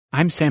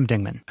I'm Sam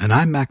Dingman. And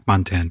I'm Mac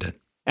Montandon.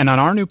 And on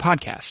our new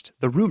podcast,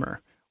 The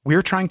Rumor,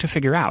 we're trying to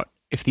figure out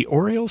if the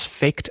Orioles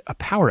faked a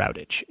power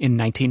outage in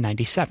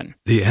 1997.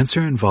 The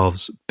answer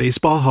involves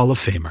Baseball Hall of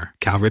Famer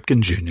Cal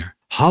Ripken Jr.,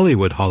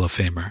 Hollywood Hall of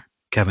Famer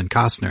Kevin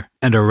Costner,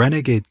 and a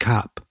renegade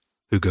cop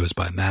who goes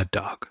by Mad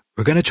Dog.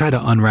 We're going to try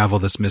to unravel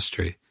this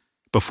mystery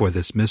before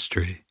this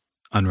mystery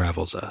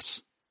unravels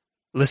us.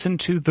 Listen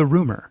to The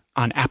Rumor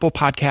on Apple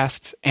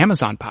Podcasts,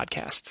 Amazon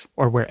Podcasts,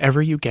 or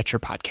wherever you get your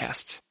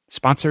podcasts.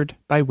 Sponsored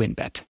by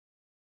WinBet.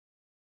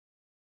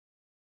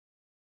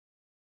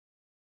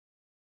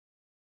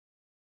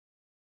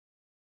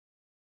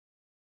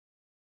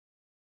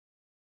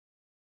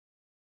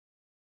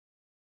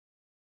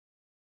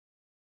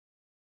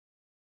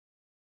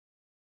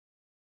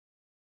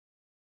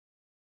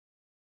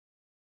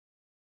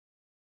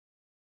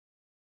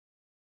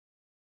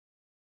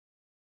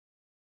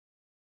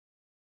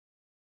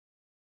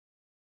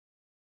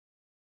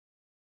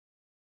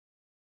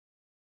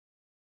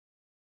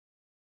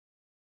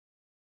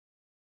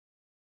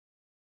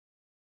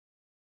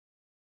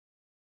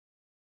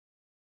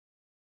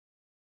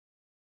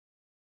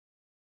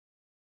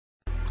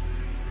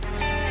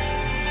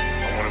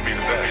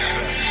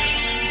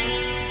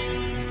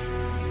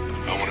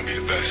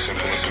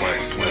 Simple and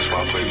plain. That's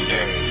why I play the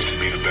game. To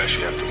be the best,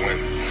 you have to win.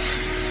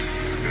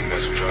 And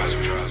that's what drives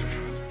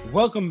me.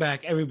 Welcome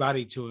back,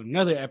 everybody, to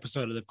another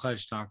episode of the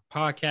Clutch Talk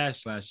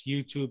podcast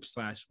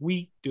 /YouTube/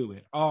 We Do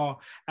It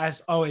All.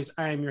 As always,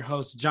 I am your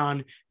host,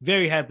 John.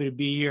 Very happy to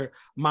be here.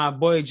 My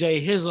boy Jay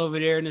Hiz over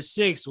there in the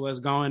six.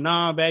 What's going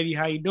on, baby?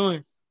 How you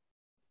doing?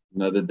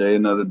 Another day,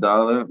 another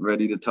dollar.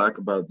 Ready to talk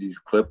about these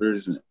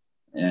Clippers,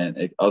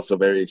 and also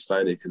very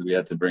excited because we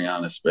had to bring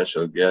on a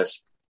special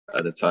guest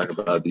to talk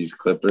about these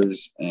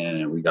Clippers,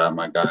 and we got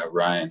my guy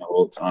Ryan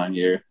Holt on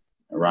here.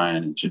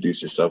 Ryan,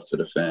 introduce yourself to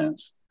the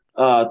fans.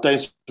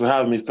 Thanks for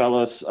having me,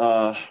 fellas.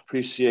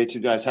 Appreciate you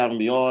guys having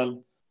me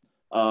on.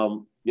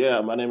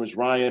 My name is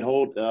Ryan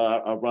Holt.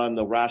 I run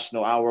the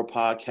Rational Hour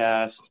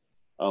podcast,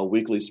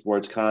 weekly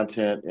sports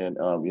content, and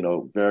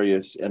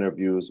various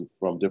interviews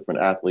from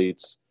different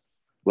athletes.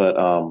 But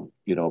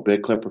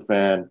big Clipper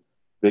fan,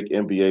 big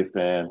NBA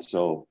fan.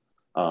 So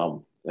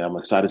I'm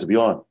excited to be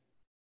on.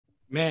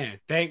 Man,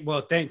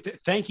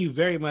 thank you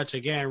very much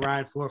again,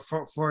 Ryan,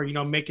 for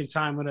making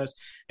time with us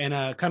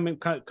and coming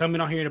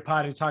on here in the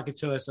pod and talking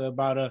to us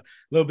about a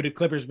little bit of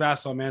Clippers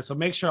basketball, man. So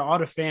make sure all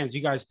the fans,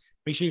 you guys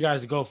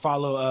go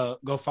follow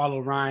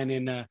Ryan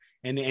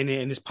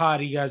and his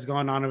pod you guys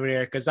going on over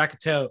there, because I could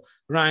tell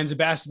Ryan's a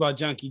basketball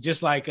junkie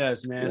just like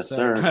us, man. Yes, so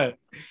sir.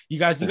 you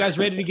guys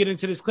ready to get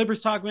into this Clippers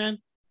talk, man?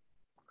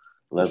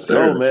 Let's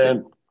go,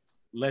 man.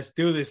 Let's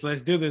do this.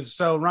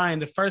 So, Ryan,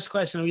 the first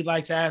question we'd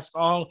like to ask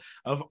all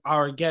of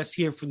our guests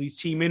here for these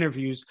team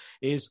interviews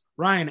is,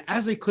 Ryan,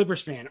 as a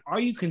Clippers fan, are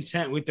you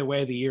content with the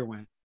way the year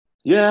went?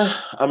 Yeah,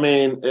 I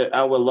mean,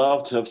 I would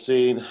love to have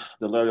seen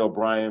the Larry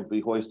O'Brien be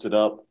hoisted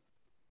up,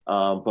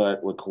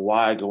 but with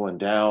Kawhi going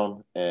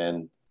down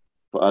and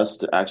for us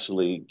to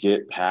actually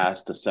get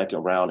past the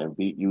second round and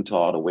beat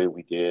Utah the way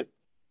we did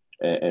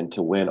and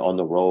to win on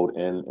the road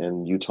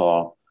in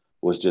Utah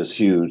was just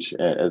huge.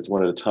 And it's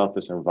one of the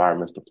toughest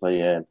environments to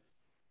play in.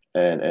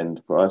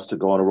 And for us to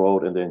go on the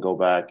road and then go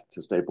back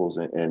to Staples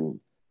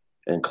and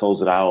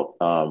close it out,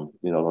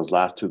 those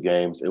last two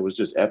games, it was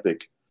just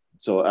epic.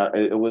 So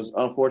it was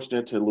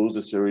unfortunate to lose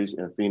the series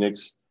in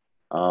Phoenix,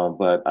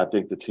 but I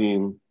think the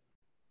team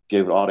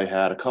gave it all they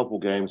had. A couple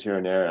games here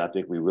and there, and I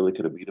think we really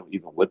could have beat them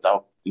even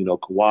without,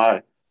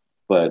 Kawhi.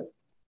 But,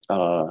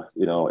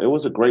 it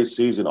was a great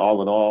season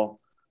all in all,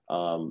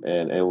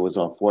 and it was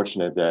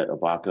unfortunate that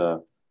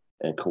Ibaka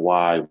and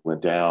Kawhi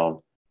went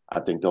down. I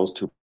think those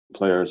two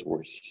players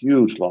were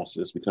huge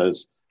losses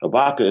because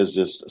Ibaka is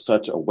just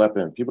such a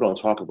weapon. People don't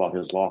talk about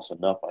his loss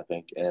enough, I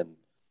think. And,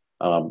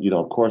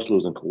 of course,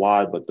 losing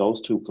Kawhi, but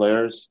those two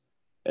players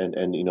and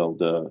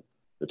the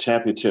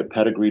championship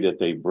pedigree that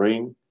they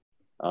bring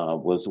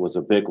was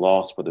a big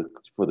loss for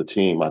the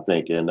team, I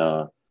think. And,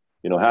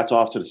 hats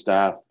off to the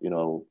staff,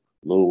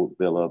 Lou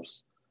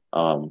Billups,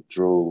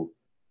 Drew,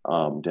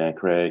 Dan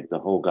Craig, the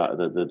whole guy,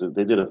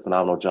 they did a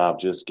phenomenal job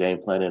just game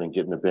planning and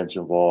getting the bench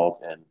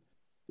involved and,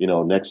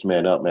 next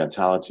man up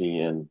mentality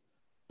and,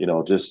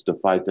 just the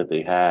fight that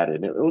they had.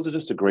 And it was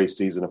just a great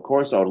season. Of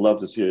course, I would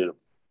love to see it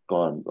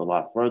going a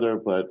lot further,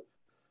 but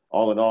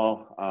all in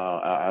all,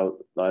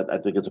 I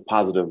think it's a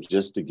positive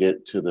just to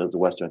get to the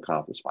Western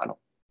Conference final.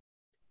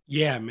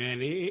 Yeah,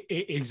 man,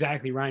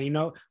 exactly,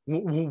 Ryan.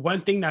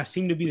 One thing that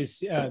seemed to be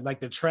this like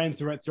the trend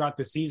throughout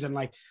the season,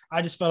 like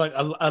I just felt like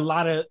a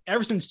lot of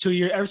ever since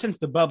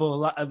the bubble, a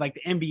lot of, like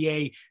the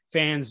NBA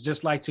fans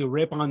just like to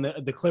rip on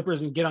the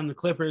Clippers and get on the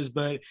Clippers,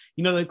 but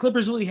the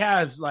Clippers really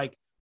have like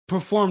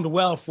performed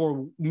well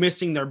for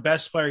missing their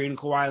best player in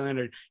Kawhi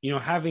Leonard.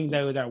 Having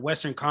that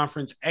Western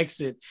Conference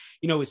exit,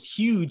 is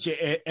huge.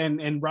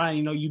 And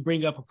Ryan, you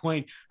bring up a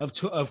point of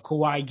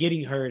Kawhi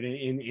getting hurt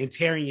and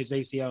tearing his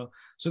ACL.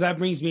 So that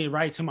brings me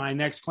right to my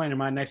next point, and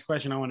my next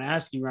question I want to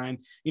ask you, Ryan.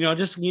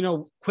 Just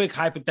quick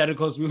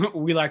hypotheticals.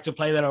 We like to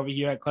play that over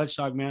here at Clutch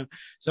Talk, man.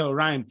 So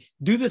Ryan,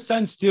 do the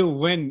Suns still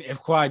win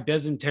if Kawhi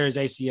doesn't tear his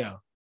ACL?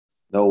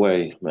 No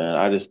way, man.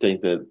 I just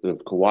think that if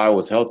Kawhi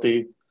was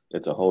healthy,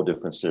 it's a whole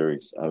different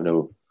series. I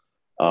know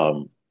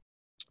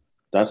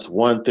that's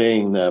one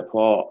thing that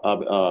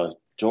Paul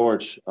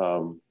George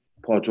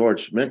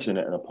mentioned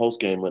in a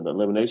post game in the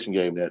elimination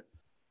game, that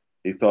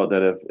he felt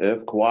that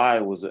if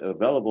Kawhi was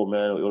available,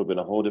 man, it would have been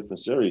a whole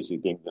different series. He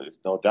thinks that it's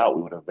no doubt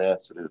we would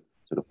advance to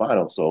the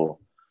final. So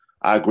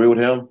I agree with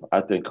him.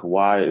 I think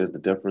Kawhi is the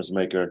difference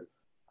maker.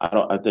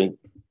 I think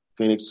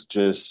Phoenix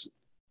just,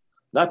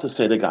 not to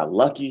say they got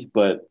lucky,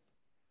 but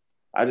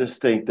I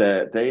just think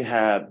that they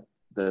had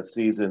the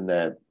season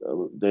that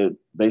they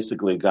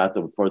basically got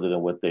them further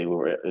than what they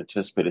were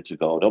anticipated to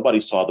go. Nobody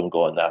saw them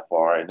going that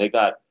far, and they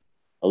got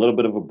a little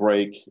bit of a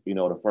break,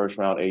 the first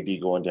round, AD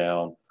going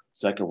down,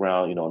 second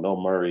round, no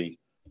Murray,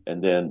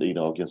 and then,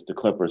 against the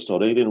Clippers. So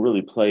they didn't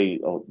really play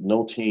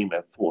no team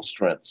at full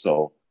strength.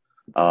 So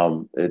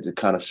it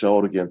kind of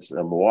showed against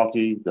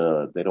Milwaukee.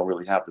 They don't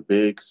really have the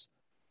bigs.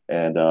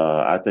 And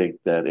I think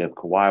that if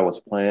Kawhi was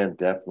playing,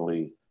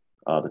 definitely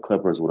the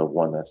Clippers would have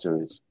won that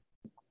series.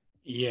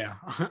 Yeah,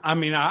 I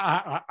mean,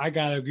 I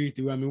gotta agree with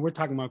you. I mean, we're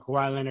talking about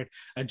Kawhi Leonard,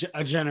 a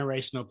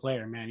generational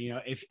player, man.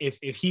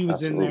 If he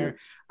was Absolutely. In there,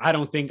 I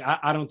don't think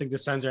the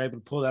Suns are able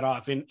to pull that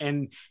off.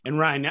 And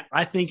Ryan,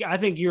 I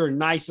think you're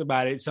nice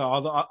about it. So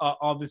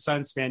all the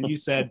Suns fan, you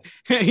said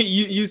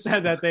you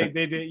said that they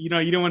did. You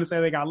don't want to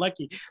say they got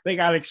lucky. They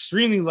got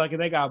extremely lucky.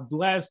 They got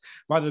blessed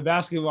by the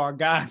basketball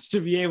gods to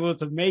be able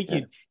to make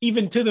it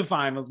even to the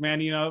finals, man.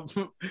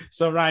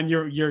 So Ryan,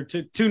 you're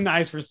too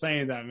nice for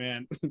saying that,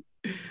 man.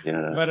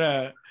 Yeah.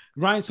 But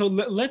Ryan, so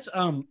let's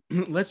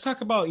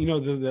talk about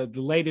the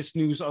latest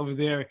news over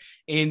there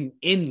in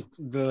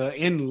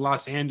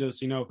Los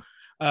Angeles.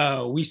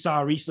 We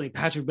saw recently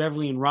Patrick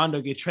Beverley and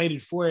Rondo get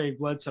traded for Eric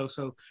Bledsoe.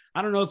 So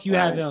I don't know if you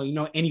have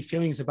any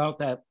feelings about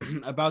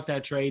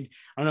that trade.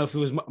 I don't know if it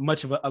was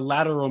much of a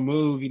lateral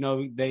move.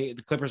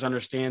 The Clippers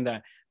understand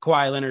that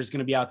Kawhi Leonard is going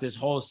to be out this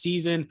whole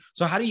season.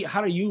 So how do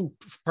you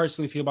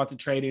personally feel about the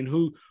trade, and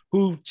who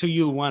to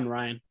you won,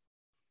 Ryan?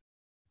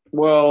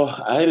 Well,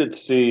 I hated to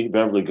see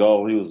Beverly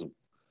go. He was,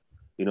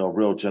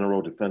 real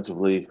general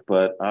defensively,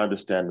 but I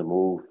understand the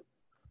move.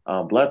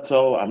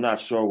 Bledsoe, I'm not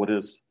sure what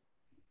his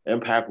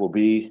impact will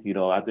be.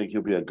 I think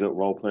he'll be a good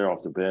role player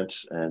off the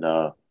bench, and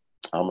I'm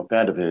a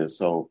fan of his.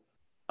 So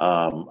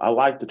I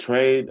like the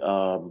trade.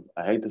 I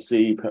hate to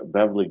see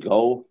Beverly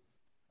go,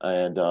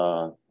 and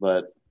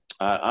but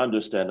I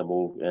understand the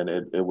move, and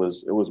it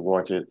was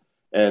warranted.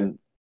 And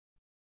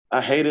I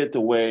hated the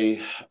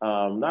way,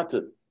 not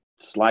to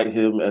slight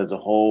him as a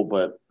whole,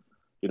 but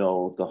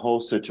the whole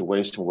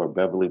situation where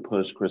Beverly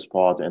pushed Chris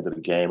Paul at the end of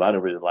the game, I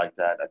didn't really like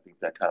that. I think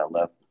that kind of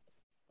left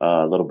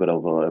a little bit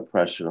of an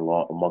impression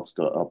amongst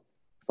the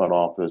front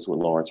office with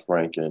Lawrence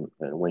Frank and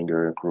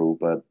Winger and crew.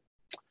 But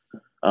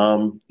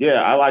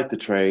I like the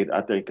trade.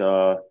 I think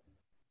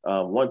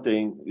one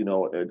thing,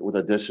 with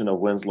addition of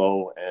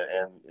Winslow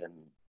and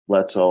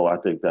Bledsoe, I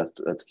think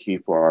that's key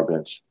for our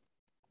bench.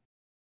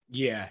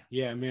 Yeah,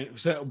 man.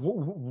 So,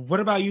 what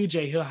about you,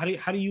 Jay Hill?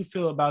 How do you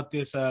feel about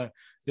this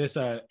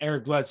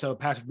Eric Bledsoe,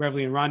 Patrick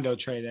Beverley, and Rondo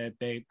trade that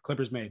the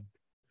Clippers made?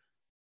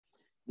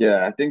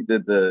 Yeah, I think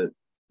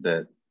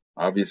that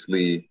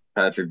obviously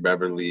Patrick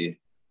Beverley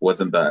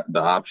wasn't the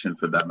option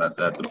for them at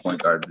the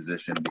point guard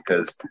position,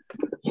 because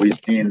we've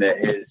seen that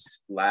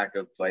his lack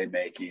of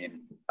playmaking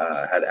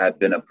had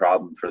been a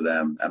problem for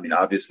them. I mean,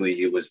 obviously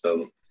he was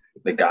the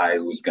guy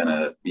who was going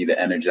to be the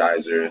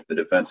energizer, the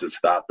defensive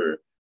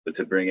stopper, but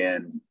to bring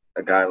in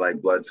a guy like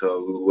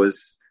Bledsoe, who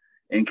was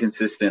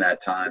inconsistent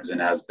at times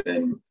and has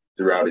been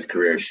throughout his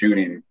career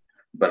shooting.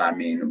 But I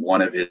mean,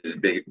 one of his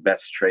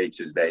best traits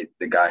is that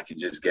the guy can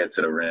just get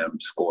to the rim,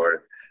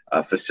 score,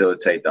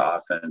 facilitate the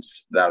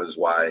offense. That was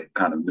why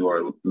kind of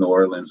New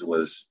Orleans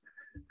was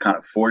kind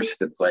of forced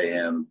to play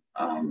him.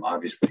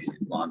 Obviously,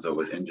 Lonzo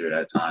was injured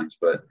at times,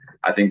 but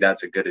I think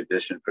that's a good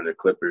addition for the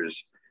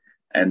Clippers.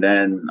 And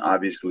then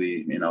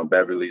obviously,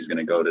 Beverly's going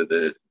to go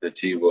to the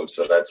T-Wolves.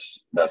 So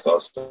that's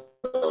also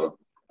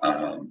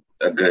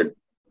a good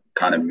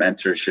kind of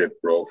mentorship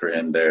role for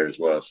him there as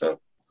well. So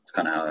it's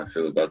kind of how I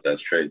feel about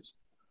those trades.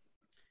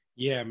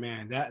 Yeah,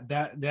 man,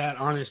 that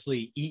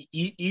honestly,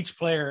 each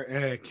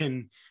player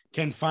can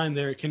find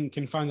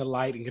the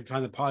light and can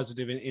find the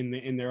positive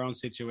in their own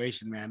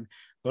situation, man.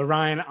 But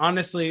Ryan,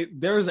 honestly,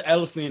 there's an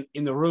elephant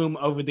in the room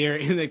over there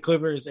in the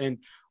Clippers, and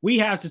we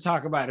have to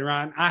talk about it,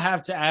 Ryan. I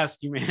have to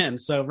ask you, man.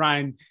 So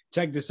Ryan,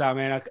 check this out,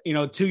 man.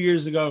 2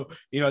 years ago,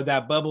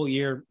 that bubble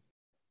year,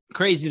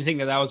 crazy to think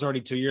that was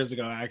already 2 years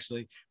ago,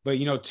 actually. But,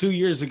 2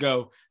 years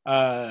ago,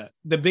 the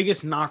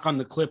biggest knock on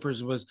the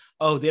Clippers was,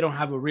 they don't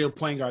have a real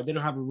point guard. They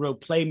don't have a real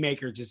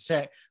playmaker to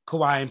set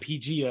Kawhi and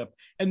PG up.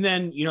 And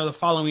then, the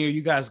following year,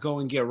 you guys go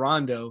and get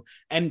Rondo.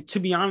 And to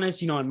be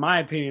honest, in my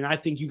opinion, I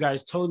think you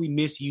guys totally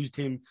misused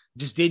him.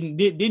 Just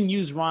didn't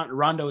use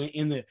Rondo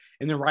in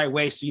the right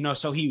way. So,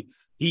 so he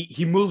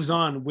moves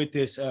on with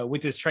this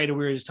trade that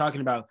we were just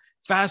talking about.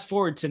 Fast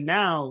forward to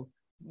now.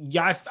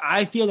 Yeah,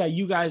 I feel that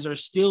you guys are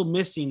still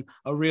missing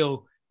a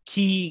real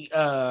key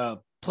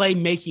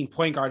playmaking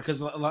point guard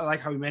because, like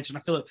how we mentioned,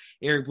 I feel like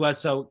Eric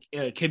Bledsoe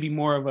could be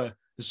more of a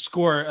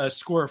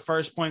scorer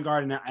first point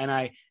guard, and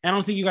I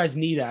don't think you guys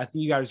need that. I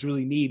think you guys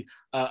really need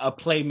a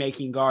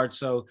playmaking guard.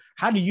 So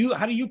how do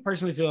you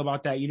personally feel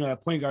about that? A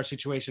point guard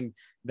situation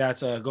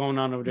that's going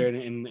on over there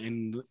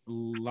in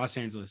Los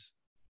Angeles.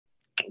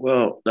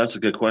 Well, that's a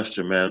good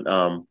question, man.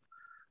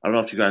 I don't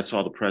know if you guys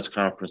saw the press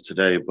conference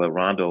today, but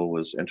Rondo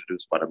was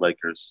introduced by the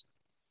Lakers.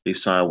 He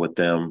signed with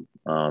them.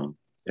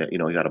 He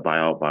got a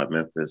buyout by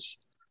Memphis.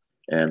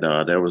 And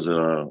there was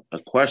a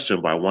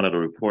question by one of the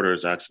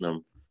reporters asking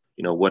him,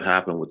 what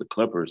happened with the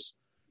Clippers?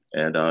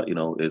 And,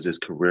 is his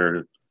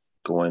career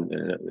going,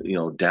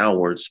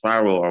 downward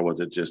spiral, or was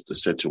it just a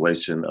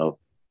situation of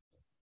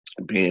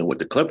being with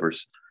the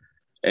Clippers?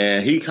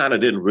 And he kind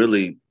of didn't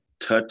really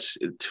touch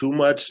it too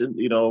much. And,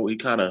 he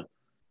kind of,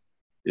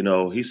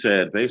 he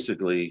said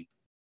basically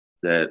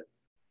that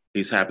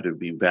he's happy to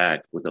be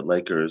back with the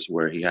Lakers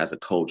where he has a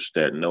coach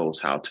that knows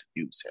how to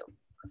use him.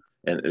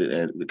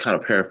 And kind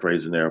of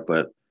paraphrasing there,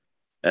 but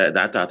I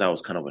thought that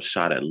was kind of a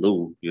shot at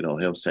Lou,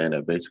 him saying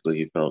that basically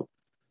he felt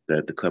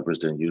that the Clippers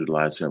didn't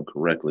utilize him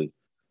correctly.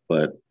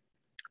 But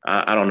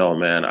I don't know,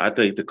 man. I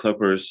think the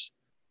Clippers,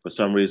 for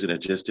some reason, it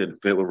just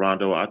didn't fit with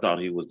Rondo. I thought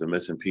he was the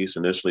missing piece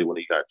initially when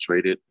he got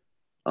traded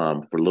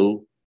for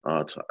Lou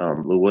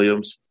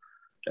Williams.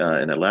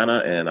 In Atlanta,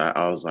 and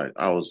I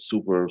was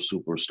super,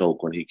 super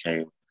stoked when he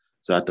came.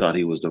 So I thought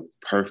he was the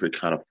perfect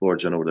kind of floor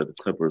general that the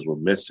Clippers were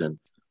missing.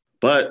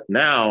 But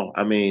now,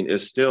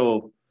 it's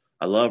still,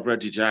 I love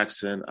Reggie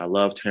Jackson. I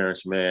love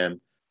Terrence Mann.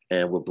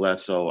 And with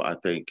Bledsoe, I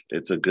think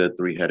it's a good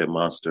three-headed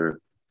monster.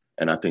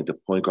 And I think the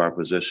point guard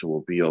position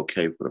will be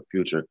okay for the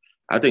future.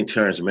 I think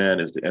Terrence Mann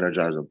is the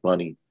Energizer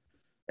Bunny,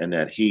 and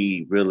that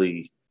he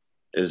really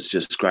is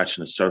just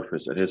scratching the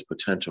surface at his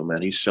potential,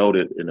 man. He showed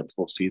it in the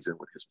postseason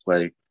with his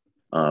play.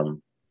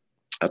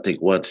 I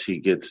think once he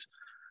gets,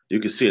 you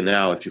can see it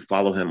now if you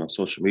follow him on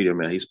social media,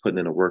 man, he's putting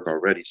in the work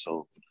already.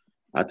 So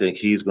I think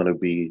he's going to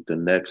be the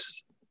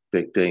next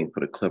big thing for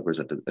the Clippers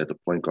at the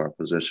point guard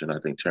position. I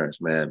think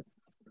Terrence Mann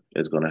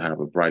is going to have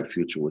a bright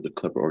future with the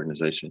Clipper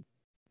organization.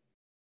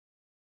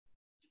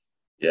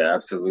 Yeah,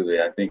 absolutely.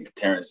 I think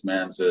Terrence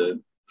Mann's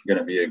going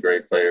to be a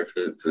great player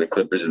for the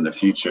Clippers in the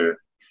future.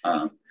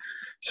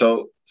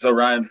 So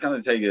Ryan, kind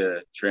of take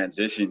a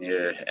transition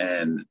here,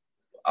 and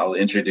I'll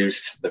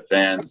introduce the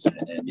fans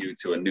and you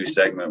to a new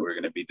segment we're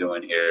going to be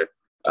doing here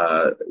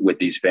with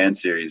these fan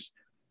series.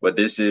 But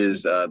this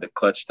is the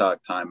Clutch Talk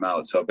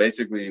Timeout. So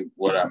basically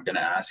what I'm going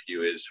to ask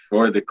you is,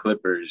 for the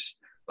Clippers,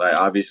 like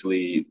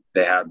obviously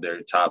they have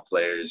their top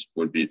players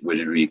would be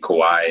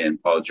Kawhi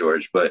and Paul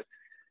George, but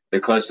the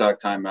Clutch Talk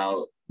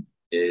Timeout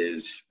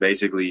is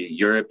basically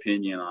your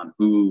opinion on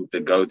who the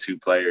go-to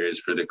player is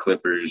for the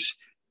Clippers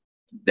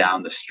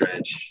down the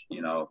stretch,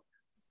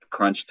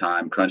 crunch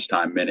time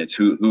minutes.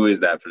 Who is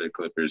that for the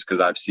Clippers? Because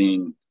I've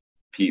seen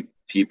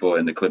people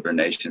in the Clipper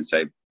Nation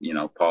say,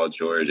 Paul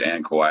George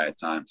and Kawhi at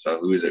times. So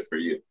who is it for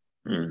you?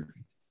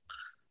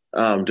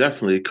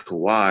 Definitely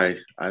Kawhi.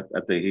 I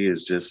think he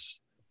is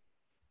just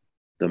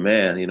the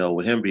man.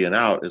 With him being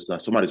out,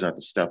 somebody's going to have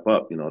to step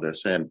up. They're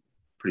saying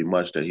pretty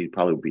much that he'd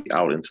probably be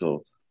out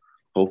until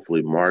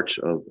hopefully March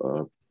of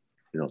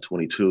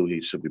 22.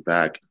 He should be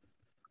back.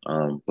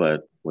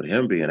 But with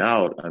him being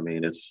out,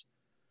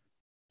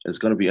 it's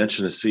going to be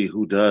interesting to see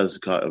who does,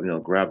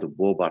 grab the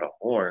bull by the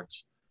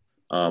horns.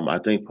 I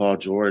think Paul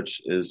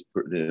George is,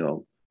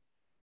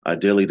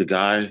 ideally the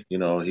guy.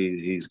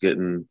 He's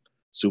getting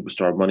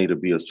superstar money to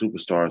be a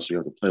superstar, so you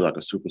have to play like a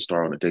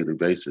superstar on a daily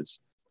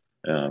basis.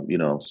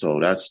 So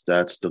that's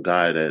the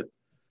guy that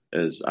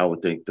is, I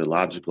would think, the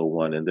logical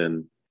one. And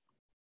then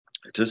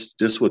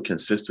just with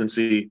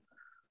consistency,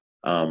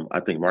 I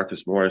think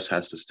Marcus Morris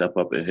has to step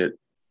up and hit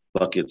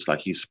buckets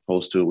like he's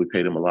supposed to. We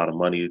paid him a lot of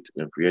money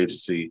in free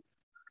agency.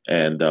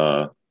 And,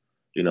 and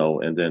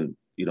then,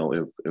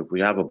 if we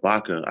have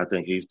Ibaka, I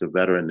think he's the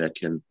veteran that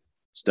can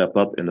step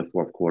up in the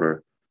fourth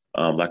quarter.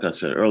 Like I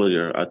said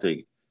earlier, I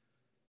think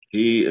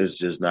he is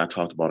just not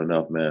talked about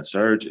enough, man.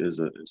 Serge is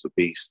a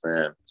beast,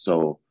 man.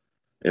 So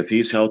if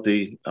he's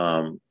healthy,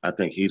 I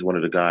think he's one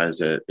of the guys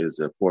that is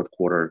a fourth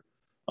quarter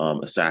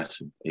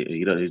assassin.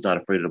 He's not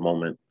afraid of the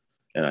moment.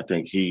 And I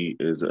think he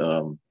is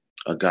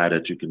a guy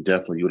that you can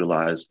definitely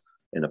utilize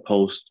in the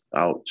post,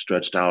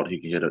 stretched out. He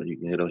can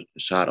hit a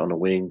shot on the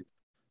wing.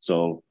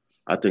 So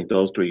I think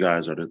those three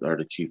guys are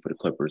the key for the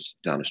Clippers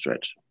down the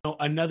stretch.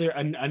 Another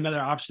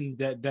option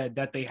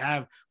that they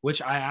have,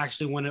 which I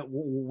actually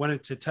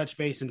wanted to touch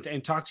base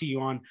and talk to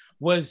you on,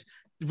 was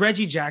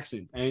Reggie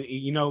Jackson, and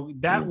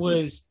that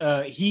was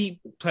he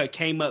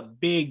came up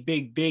big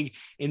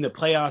in the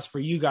playoffs for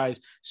you guys.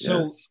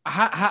 So Yes.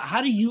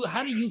 how do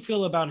you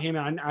feel about him?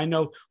 I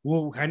know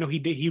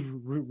he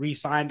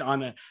re-signed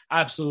on an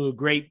absolute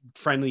great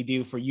friendly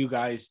deal for you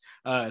guys.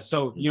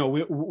 So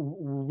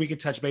we could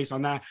touch base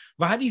on that.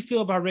 But how do you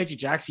feel about Reggie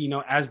Jackson?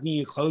 As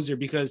being a closer,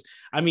 because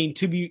I mean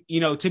to be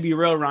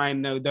real,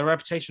 Ryan, the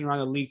reputation around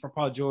the league for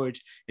Paul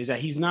George is that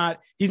he's not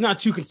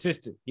too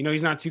consistent.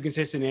 He's not too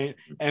consistent,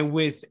 and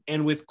with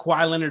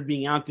Kawhi Leonard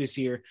being out this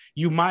year,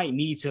 you might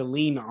need to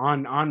lean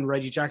on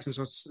Reggie Jackson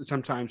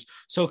sometimes.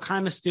 So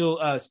kind of still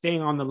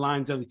staying on the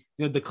lines of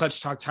the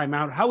clutch talk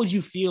timeout. How would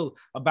you feel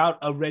about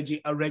a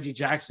Reggie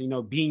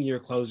Jackson, being your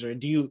closer?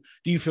 Do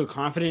you feel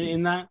confident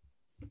in that?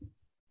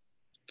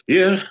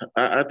 Yeah,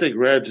 I think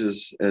Reg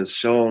has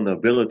shown the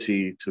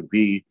ability to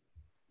be,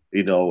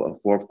 a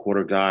fourth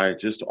quarter guy,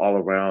 just all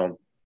around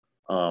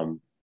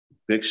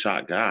big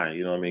shot guy.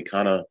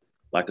 Kind of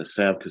like a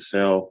Sam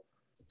Cassell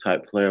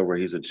type player where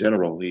he's a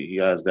general. He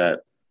has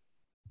that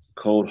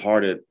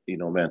cold-hearted,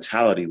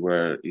 mentality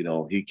where,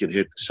 he can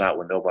hit the shot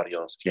when nobody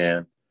else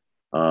can.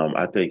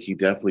 I think he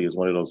definitely is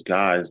one of those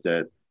guys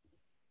that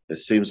it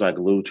seems like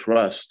Lou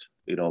trusts,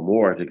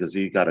 more because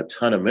he got a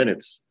ton of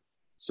minutes.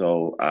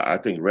 So I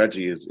think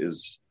Reggie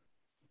is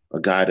a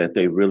guy that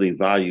they really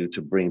value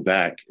to bring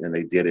back, and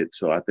they did it.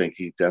 So I think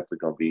he's definitely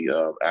going to be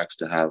asked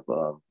to have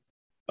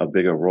a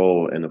bigger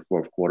role in the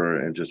fourth quarter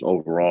and just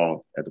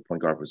overall at the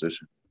point guard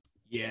position.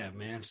 Yeah,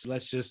 man. So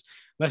let's just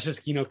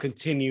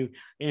continue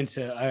into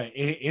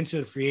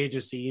the free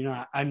agency.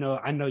 I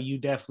know you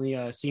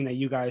definitely seen that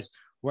you guys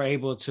were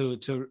able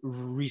to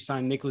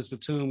re-sign Nicholas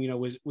Batum,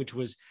 which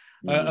was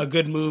a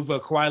good move.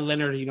 Kawhi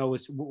Leonard,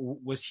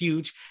 was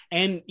huge,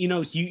 and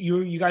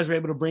you guys were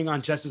able to bring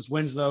on Justice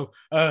Winslow,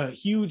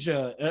 huge.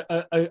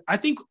 I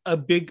think a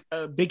big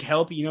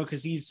help,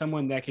 because he's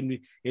someone that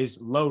is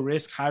low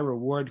risk, high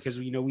reward. Because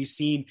we've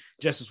seen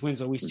Justice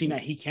Winslow, we've seen that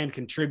he can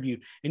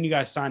contribute, and you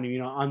guys signed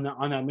him, on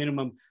that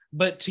minimum.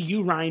 But to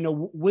you, Ryan,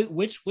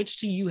 which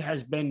to you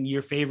has been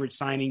your favorite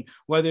signing,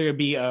 whether it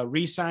be a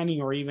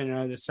re-signing or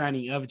even the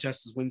signing of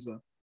Justice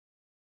Winslow?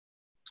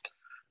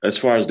 As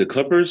far as the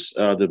Clippers,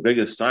 the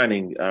biggest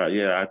signing,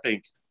 I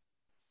think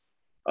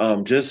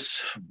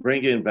just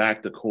bringing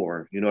back the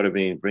core. You know what I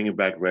mean? Bringing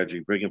back Reggie,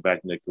 bringing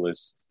back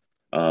Nicholas.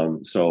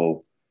 It's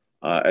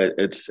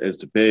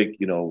big.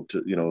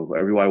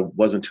 Everyone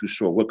wasn't too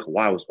sure what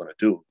Kawhi was going to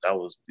do. That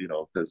was,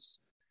 because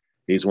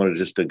he's one of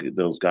just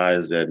those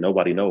guys that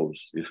nobody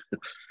knows.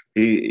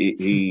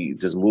 he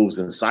just moves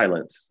in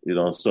silence,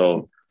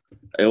 So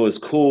it was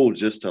cool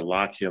just to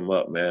lock him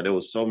up, man. There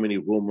was so many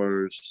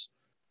rumors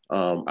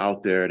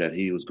out there that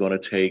he was going to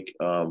take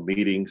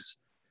meetings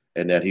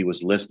and that he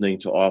was listening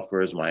to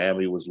offers.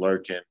 Miami was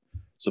lurking.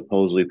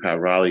 Supposedly Pat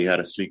Riley had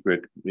a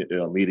secret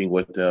meeting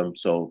with them.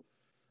 So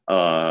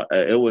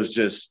it was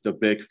just the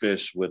big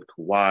fish with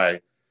Kawhi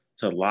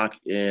to lock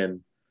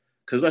in.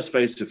 Because let's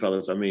face it,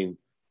 fellas, I mean,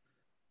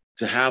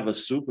 to have a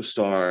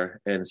superstar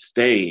and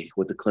stay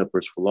with the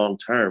Clippers for long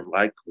term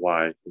like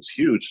Kawhi is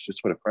huge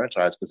just for the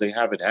franchise because they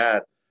haven't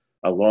had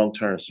a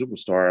long-term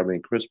superstar. I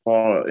mean, Chris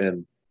Paul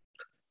and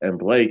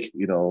Blake,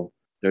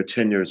 their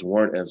tenures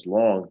weren't as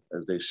long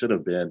as they should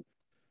have been.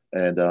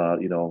 And,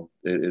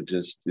 it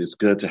just is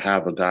good to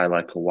have a guy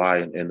like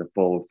Kawhi in the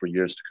fold for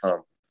years to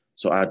come.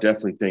 So I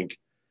definitely think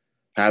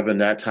having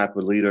that type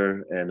of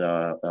leader and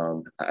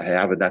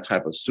having that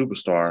type of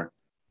superstar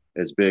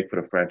is big for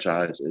the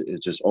franchise.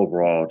 It's just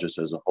overall, just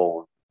as a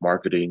whole,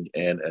 marketing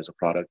and as a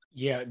product.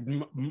 Yeah,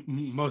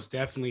 most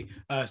definitely.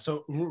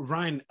 So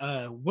Ryan,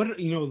 what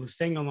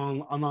staying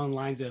along the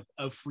lines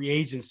of free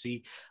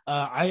agency,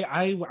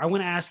 I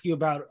want to ask you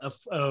about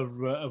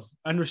a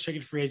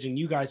unrestricted free agent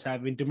you guys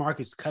have in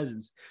DeMarcus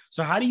Cousins.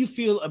 So how do you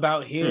feel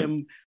about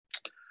him?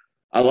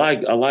 I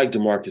like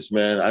DeMarcus,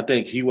 man. I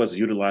think he wasn't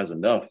utilized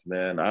enough,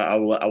 man. I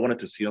wanted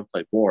to see him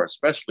play more,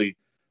 especially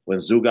when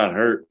Zoo got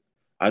hurt.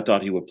 I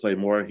thought he would play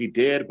more. He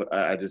did, but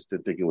I just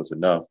didn't think it was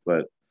enough.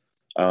 But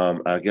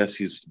I guess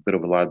he's a bit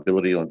of a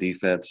liability on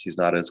defense. He's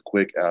not as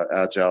quick,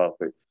 agile,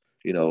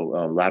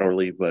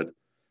 laterally. But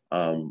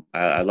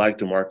I like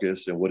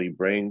DeMarcus and what he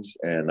brings,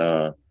 and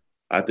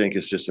I think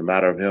it's just a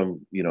matter of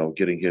him,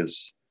 getting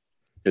his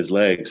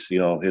legs,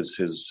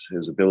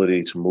 his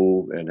ability to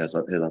move and his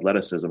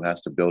athleticism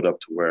has to build up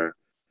to where,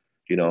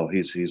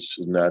 he's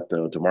not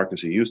the DeMarcus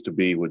he used to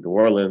be with New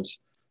Orleans,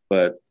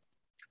 but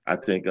I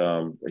think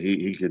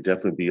he could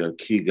definitely be a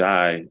key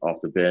guy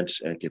off the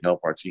bench and can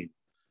help our team.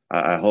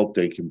 I hope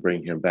they can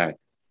bring him back.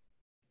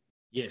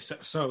 Yes. Yeah,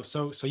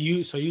 so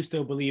you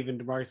still believe in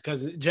DeMarcus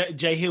Cousins?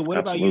 Jay Hill, what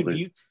Absolutely. about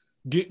you?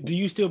 Do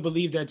you still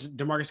believe that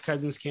DeMarcus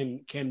Cousins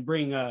can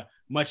bring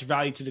much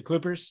value to the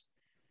Clippers?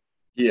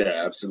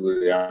 Yeah,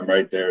 absolutely. I'm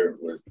right there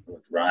with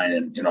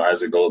Ryan.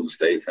 As a Golden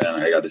State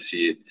fan, I got to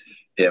see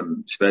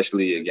him,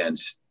 especially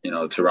against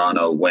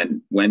Toronto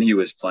when he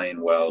was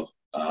playing well.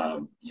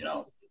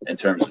 In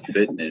terms of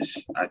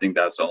fitness, I think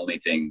that's the only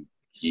thing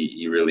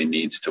he really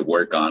needs to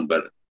work on.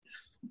 But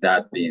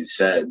that being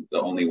said,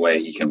 the only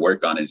way he can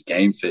work on his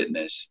game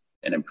fitness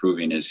and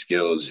improving his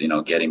skills,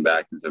 getting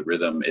back into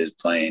rhythm is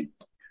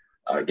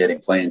getting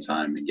playing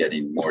time and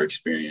getting more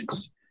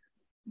experience,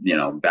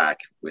 back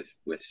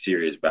with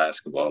serious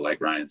basketball,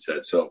 like Ryan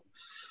said. So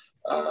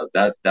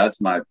that's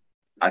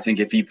I think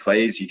if he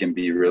plays, he can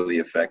be really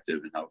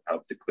effective and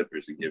help the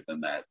Clippers and give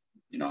them that,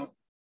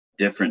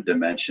 different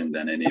dimension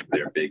than any of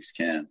their bigs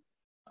can,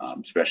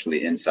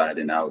 especially inside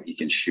and out. He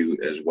can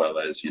shoot as well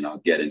as,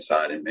 get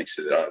inside and mix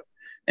it up.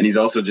 And he's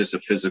also just a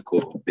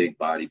physical, big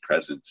body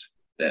presence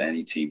that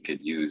any team could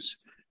use.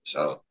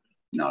 So,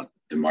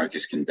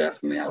 DeMarcus can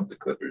definitely help the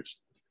Clippers.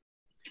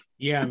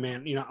 Yeah,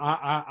 man.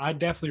 I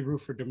definitely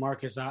root for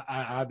DeMarcus.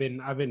 I've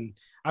been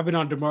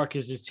on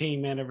DeMarcus's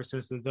team, man, ever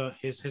since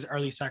his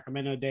early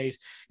Sacramento days.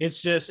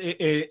 It's just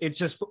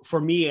for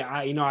me.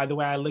 The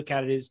way I look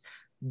at it is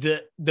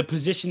the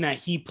position that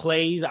he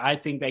plays. I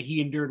think that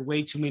he endured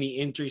way too many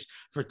injuries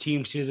for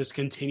teams to just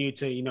continue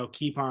to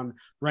keep on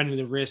running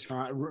the risk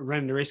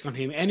on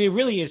him. And it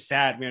really is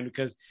sad, man,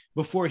 because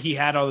before he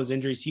had all those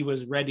injuries, he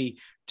was ready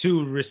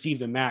to receive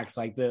the max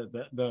like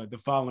the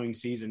following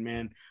season,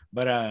 man.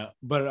 But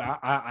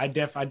I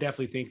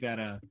definitely think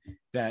that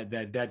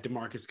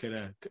DeMarcus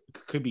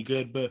could be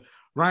good. But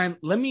Ryan,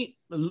 let me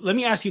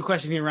ask you a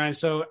question here, Ryan.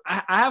 So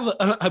I have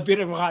a bit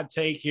of a hot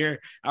take here.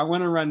 I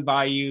want to run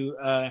by you.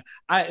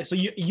 So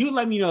you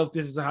let me know if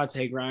this is a hot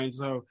take, Ryan.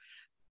 So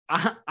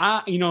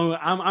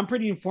I'm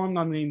pretty informed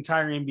on the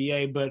entire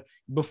NBA, but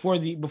before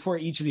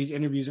each of these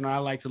interviews, I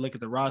like to look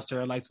at the roster.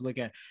 I like to look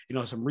at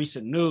some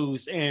recent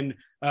news, and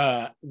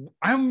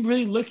I'm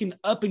really looking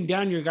up and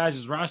down your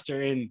guys'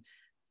 roster, and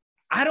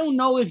I don't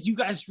know if you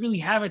guys really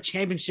have a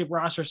championship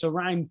roster. So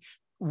Ryan,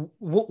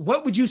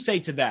 what would you say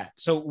to that?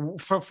 So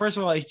first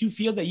of all, if you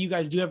feel that you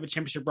guys do have a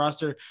championship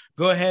roster,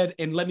 go ahead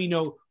and let me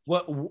know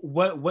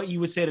what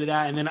you would say to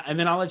that, and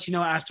then I'll let you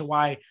know as to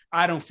why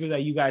I don't feel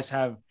that you guys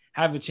have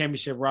a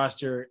championship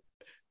roster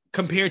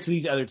compared to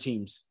these other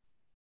teams.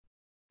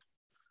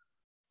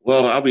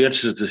 Well, I'll be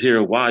interested to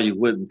hear why you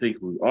wouldn't think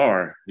we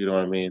are. You know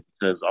what I mean?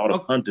 Because all the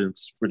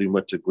pundits pretty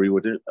much agree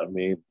with it. I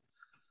mean,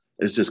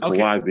 it's just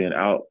Kawhi being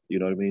out. You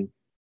know what I mean?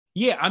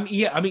 Yeah, I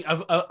mean,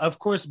 of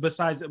course.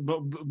 Besides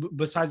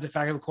the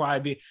fact of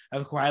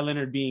Kawhi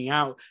Leonard being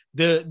out,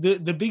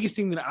 the biggest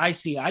thing that I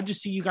see, I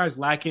just see you guys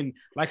lacking,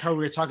 like how we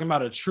were talking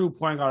about a true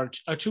point guard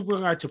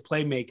to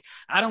play make.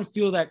 I don't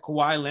feel that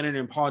Kawhi Leonard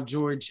and Paul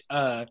George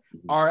are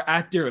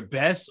at their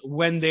best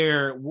when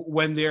their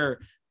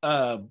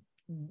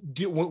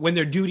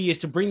duty is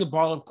to bring the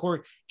ball up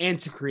court and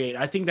to create.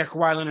 I think that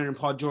Kawhi Leonard and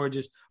Paul George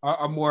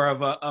are more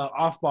of a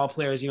off-ball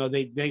players.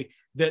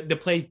 The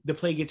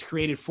play gets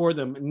created for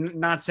them.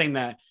 Not saying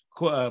that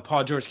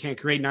Paul George can't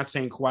create. Not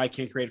saying Kawhi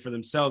can't create for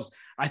themselves.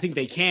 I think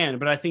they can,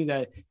 but I think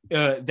that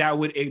that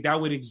would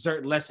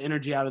exert less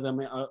energy out of them.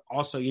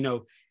 Also,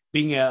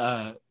 being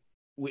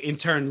in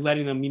turn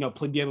letting them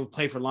be able to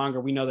play for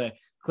longer. We know that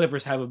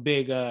Clippers have a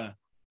big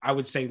I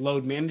would say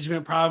load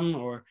management problem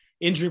or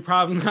injury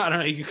problem. I don't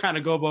know. You can kind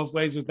of go both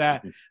ways with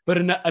that. But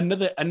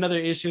another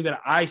issue that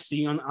I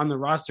see on the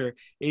roster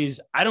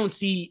is I don't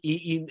see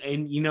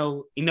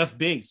enough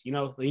bigs.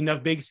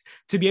 Enough bigs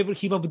to be able to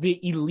keep up with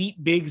the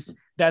elite bigs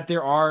that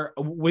there are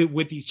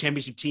with these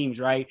championship teams,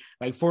 right?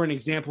 Like for an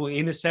example,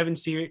 in a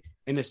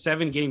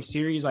 7-game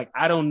series, like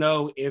I don't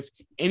know if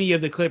any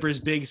of the Clippers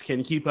bigs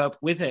can keep up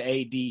with an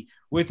AD,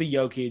 with the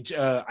Jokic.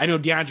 I know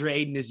DeAndre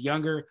Ayton is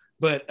younger,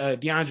 but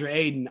DeAndre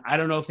Ayton, I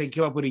don't know if they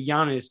keep up with a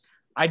Giannis.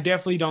 I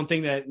definitely don't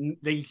think that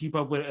they can keep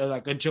up with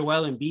like a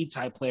Joel Embiid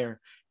type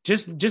player,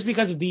 just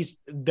because of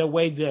the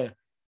way the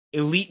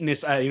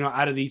eliteness,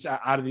 out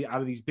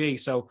of these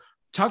bigs. So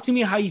talk to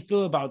me how you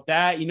feel about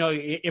that.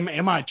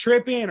 Am I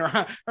tripping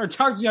or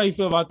talk to me how you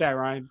feel about that,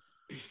 Ryan?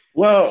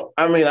 Well,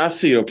 I mean, I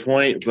see your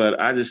point, but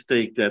I just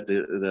think that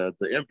the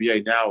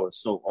NBA now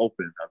is so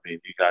open. I mean,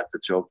 you got the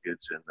Jokic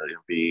and the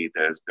Embiid.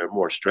 There are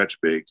more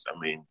stretch bigs. I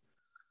mean,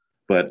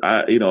 but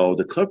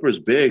the Clippers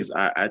bigs,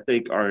 I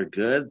think are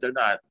good. They're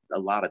not a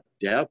lot of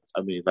depth.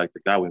 I mean, like the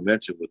guy we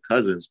mentioned with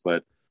Cousins,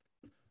 but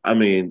I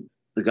mean,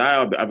 the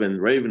guy I've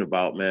been raving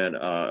about, man,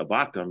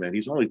 Ibaka, man,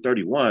 he's only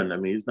 31. I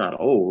mean, he's not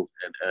old,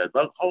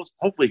 and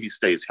hopefully he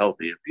stays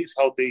healthy. If he's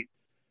healthy,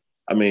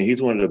 I mean,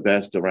 he's one of the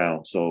best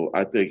around. So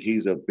I think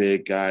he's a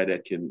big guy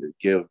that can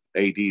give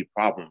AD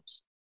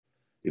problems.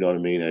 You know what I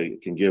mean? He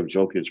can give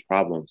Jokic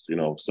problems.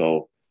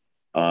 So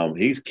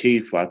he's key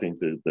for I think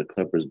the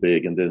Clippers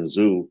big, and then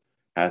Zoo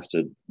has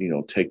to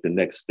take the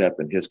next step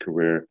in his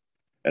career.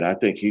 And I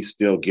think he's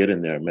still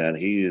getting there, man.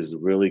 He is a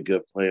really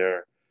good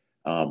player.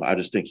 I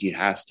just think he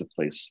has to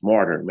play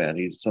smarter,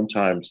 man.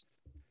 Sometimes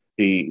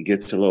he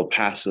gets a little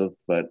passive,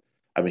 but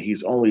I mean,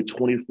 he's only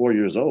 24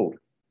 years old.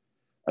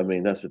 I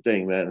mean, that's the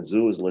thing, man.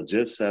 Zoo is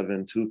legit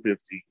 7',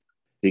 250.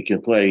 He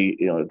can play,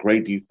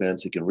 great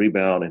defense. He can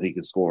rebound and he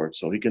can score.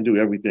 So he can do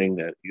everything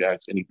that you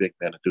ask any big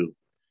man to do.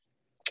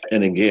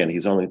 And again,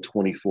 he's only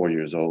 24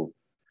 years old.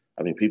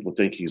 I mean, people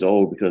think he's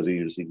old because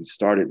he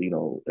started,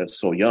 that's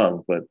so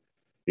young, but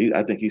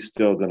I think he's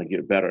still going to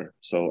get better.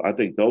 So I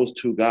think those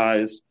two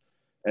guys,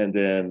 and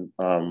then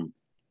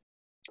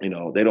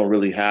they don't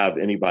really have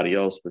anybody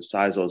else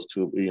besides those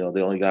two. They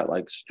only got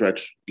like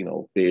stretch,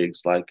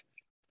 bigs like,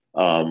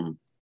 Batum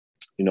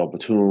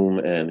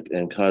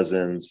and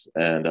Cousins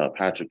and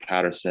Patrick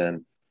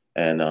Patterson.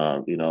 And,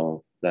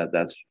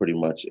 that's pretty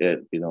much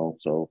it,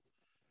 so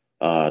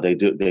they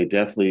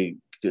definitely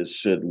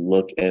should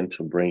look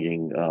into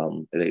bringing,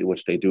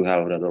 which they do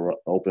have another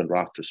open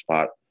roster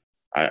spot.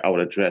 I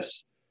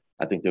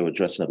think they would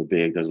address another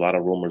big. There's a lot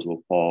of rumors with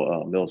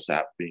Paul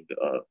Millsap being,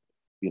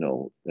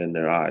 in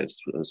their eyes,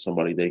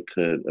 somebody they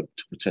could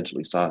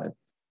potentially sign.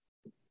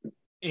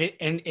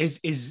 And is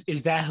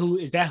that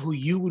who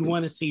you would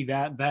want to see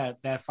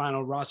that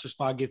final roster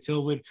spot get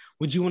filled with?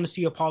 Would you want to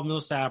see a Paul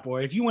Millsap,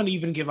 or if you want to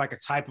even give like a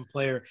type of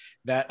player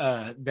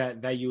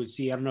that you would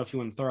see? I don't know if you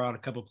want to throw out a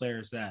couple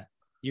players that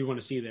you want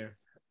to see there.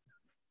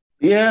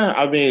 Yeah,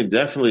 I mean,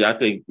 definitely. I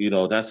think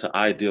that's an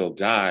ideal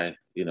guy.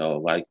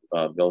 Like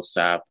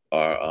Millsap,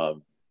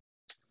 or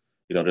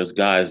there's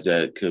guys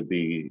that could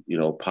be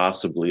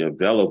possibly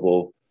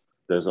available.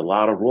 There's a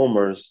lot of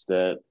rumors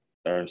that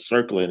are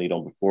circling,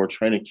 before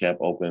training camp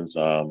opens.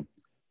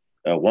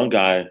 One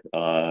guy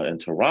in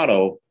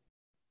Toronto,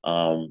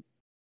 it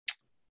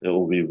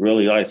will be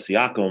really like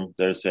Siakam.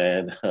 They're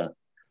saying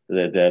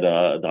that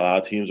a lot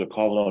of teams are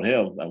calling on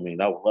him. I mean,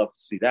 I would love to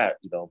see that,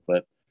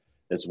 but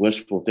it's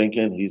wishful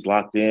thinking. He's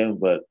locked in,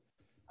 but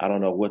I don't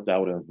know what that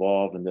would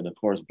involve. And then, of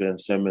course, Ben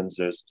Simmons,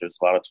 there's a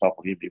lot of talk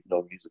with him, even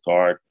though he's a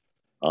guard.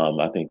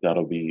 I think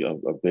that'll be a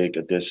big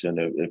addition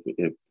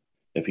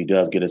if he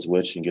does get his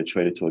wish and get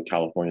traded to a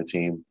California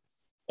team.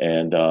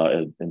 And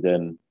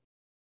then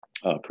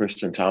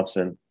Christian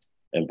Thompson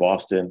in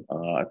Boston,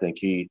 I think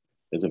he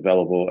is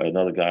available.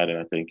 Another guy that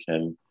I think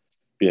can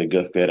be a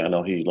good fit. I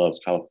know he loves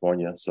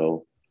California,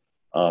 so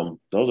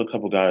those are a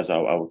couple guys I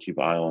would keep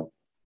an eye on.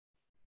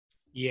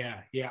 Yeah.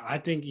 I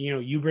think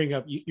you bring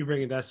up that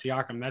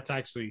Siakam. That's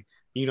actually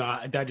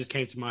that just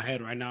came to my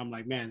head right now. I'm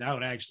like, man, that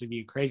would actually be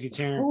a crazy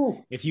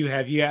turn if you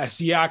have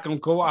Siakam,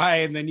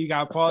 Kawhi, and then you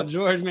got Paul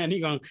George. Man,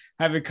 you're gonna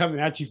have it coming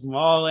at you from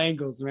all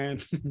angles,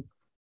 man.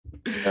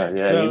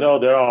 Yeah. So,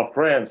 they're all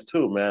friends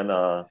too, man.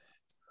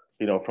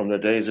 From their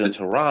days in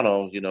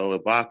Toronto,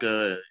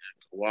 Ibaka and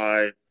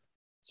Kawhi.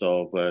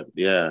 So, but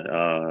yeah,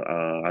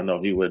 I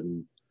know he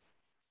wouldn't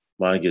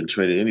mind getting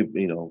traded.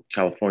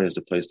 California is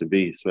the place to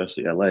be,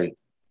 especially LA.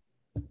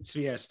 So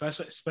yeah,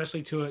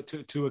 especially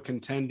to a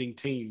contending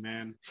team,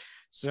 man.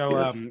 So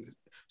yes.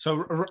 So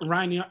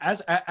Ryan,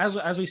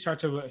 as we start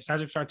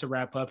to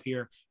wrap up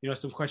here,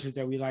 some questions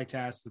that we like to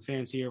ask the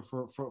fans here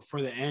for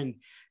the end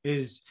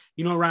is,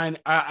 Ryan,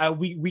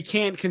 we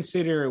can't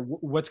consider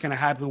what's going to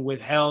happen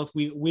with health.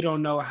 We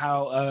don't know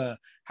how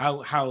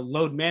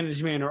load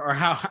management or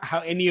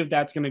how any of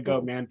that's going to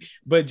go, man.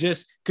 But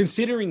just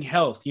considering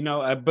health,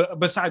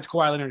 besides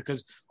Kawhi Leonard,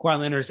 because Kawhi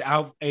Leonard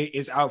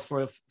is out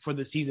for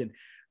the season.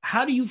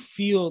 How do you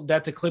feel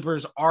that the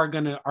Clippers are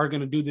gonna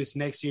do this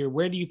next year?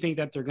 Where do you think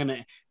that they're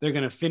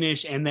gonna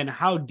finish? And then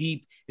how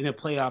deep in the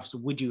playoffs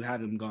would you have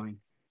them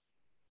going?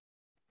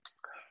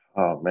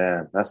 Oh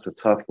man, that's a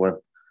tough one.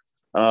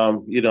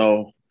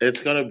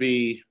 It's gonna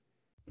be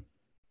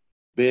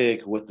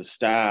big with the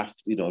staff.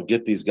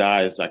 Get these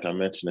guys, like I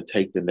mentioned, to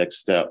take the next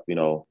step.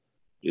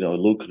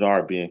 Luke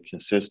Kennard being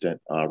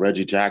consistent,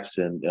 Reggie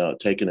Jackson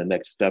taking the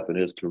next step in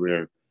his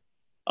career.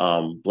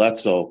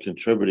 Bledsoe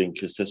contributing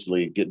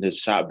consistently, getting his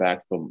shot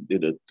back from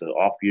the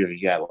off year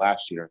he had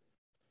last year.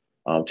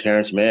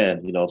 Terrence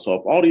Mann, so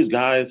if all these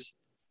guys,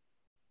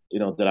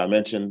 that I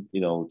mentioned,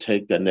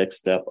 take that next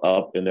step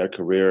up in their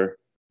career,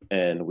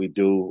 and we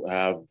do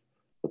have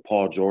the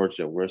Paul George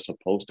that we're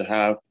supposed to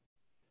have,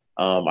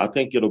 I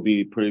think it'll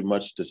be pretty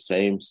much the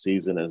same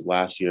season as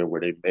last year, where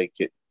they make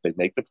the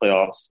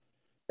playoffs,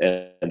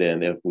 and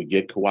then if we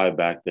get Kawhi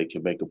back, they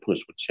can make a push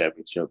for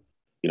championship.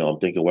 I'm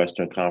thinking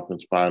Western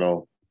Conference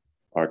Final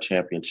or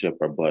championship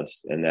or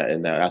bust, and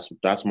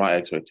that's my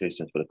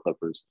expectations for the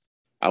Clippers.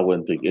 I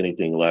wouldn't think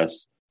anything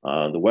less.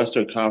 The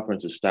Western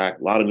Conference is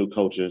stacked, a lot of new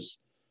coaches,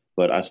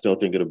 but I still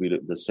think it'll be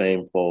the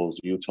same foes: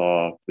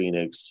 Utah,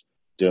 Phoenix,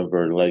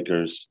 Denver,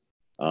 Lakers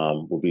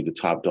will be the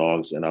top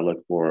dogs, and I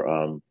look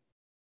for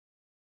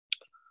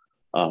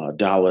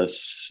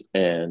Dallas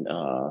and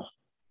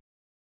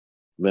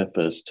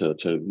Memphis to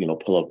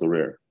pull up the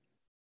rear.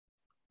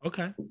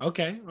 Okay.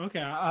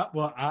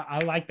 I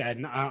like that.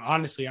 And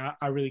honestly,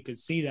 I really could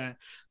see that.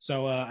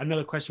 So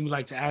another question we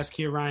like to ask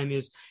here, Ryan,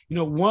 is,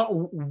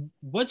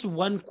 what's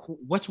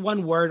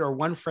one word or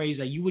one phrase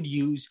that you would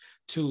use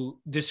to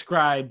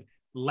describe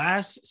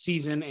last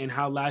season and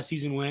how last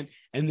season went?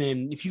 And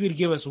then if you could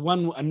give us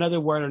another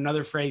word or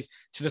another phrase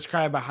to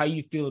describe how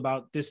you feel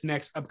about this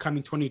next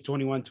upcoming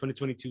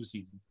 2021-2022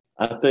 season.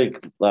 I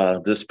think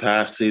this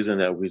past season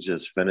that we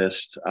just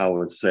finished, I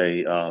would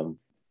say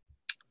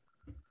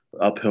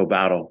uphill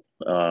battle,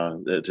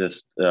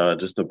 just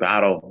a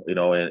battle, in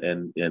our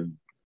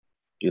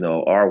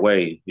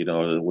way,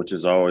 which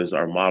is always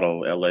our motto,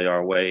 LA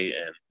our way.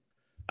 And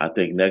I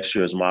think next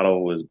year's motto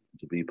was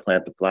to be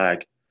plant the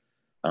flag.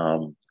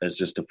 It's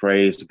just a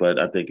phrase, but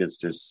I think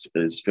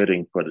it's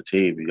fitting for the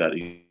team. You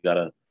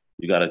gotta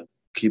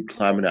keep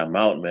climbing that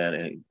mountain,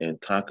 man,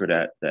 and conquer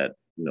that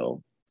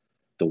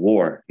the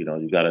war.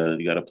 You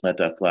gotta plant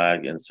that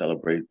flag and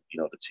celebrate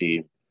the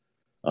team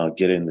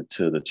getting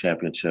to the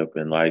championship.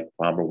 And like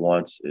Bomber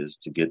wants is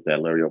to get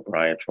that Larry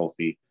O'Brien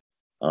trophy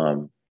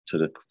to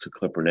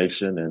Clipper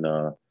Nation. And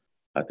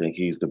I think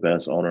he's the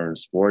best owner in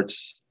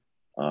sports.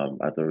 And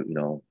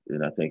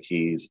I think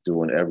he's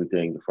doing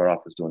everything. The front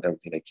office doing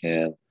everything they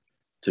can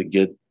to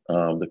get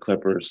the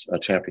Clippers a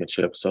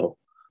championship. So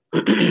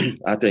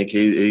I think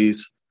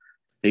he's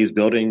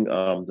building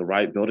the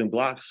right building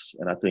blocks,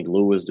 and I think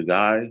Lou is the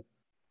guy.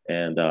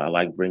 And I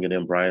like bringing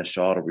in Brian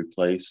Shaw to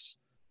replace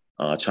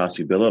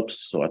Chauncey Billups.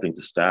 So I think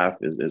the staff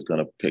is going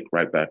to pick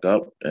right back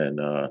up, and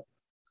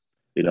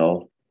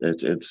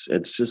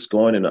it's just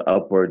going in an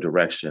upward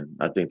direction.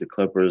 I think the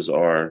Clippers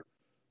are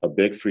a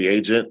big free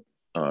agent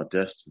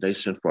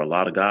destination for a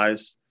lot of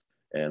guys,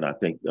 and I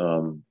think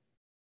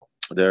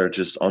they're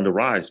just on the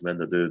rise, man.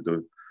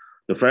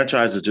 The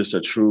franchise is just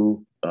a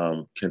true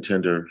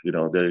contender.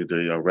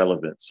 They are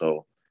relevant.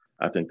 So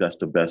I think that's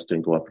the best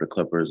thing going for the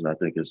Clippers, and I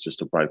think it's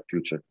just a bright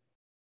future.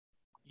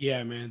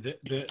 Yeah, man.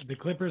 The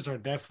Clippers are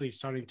definitely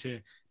starting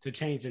to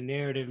change the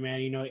narrative, man.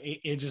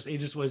 It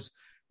just was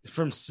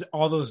from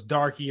all those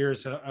dark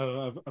years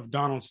of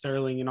Donald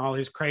Sterling and all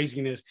his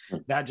craziness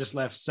that just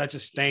left such a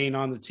stain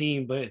on the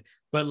team. But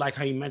like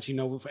how you mentioned,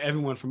 for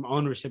everyone from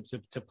ownership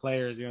to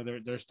players,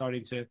 they're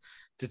starting to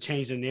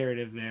change the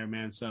narrative there,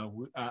 man.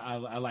 So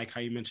I like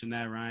how you mentioned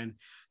that, Ryan.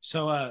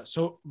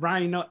 So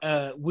Ryan,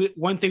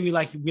 one thing we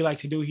like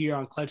to do here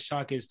on Clutch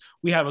Talk is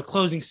we have a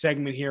closing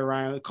segment here,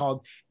 Ryan,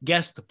 called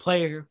Guess the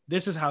Player.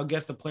 This is how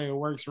Guess the Player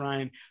works,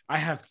 Ryan. I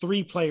have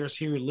 3 players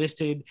here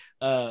listed.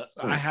 I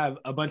have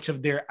a bunch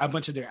of their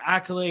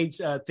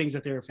accolades, things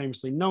that they were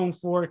famously known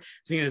for,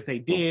 things that they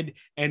did,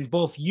 and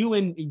both you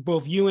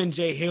and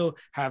Jay Hill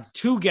have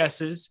 2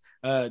 guesses.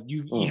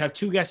 You have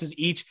 2 guesses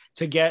each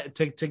to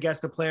guess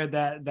the player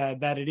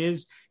that it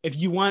is. If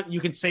you want, you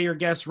can say your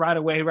guess right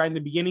away, right in the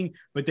beginning,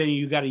 but then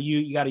you got to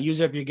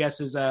use up your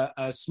guesses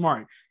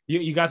smart.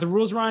 You got the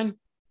rules, Ryan?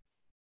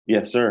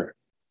 Yes, sir.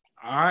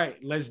 All right,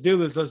 let's do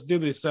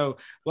this. So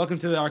welcome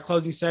to our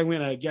closing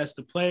segment, Guess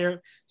the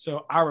Player.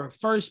 So our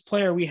first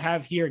player we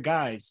have here,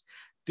 guys,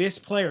 this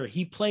player,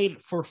 he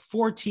played for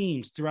 4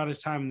 teams throughout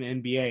his time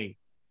in the NBA.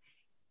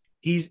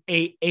 He's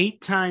a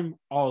 8-time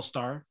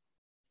All-Star,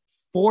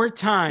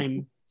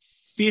 4-time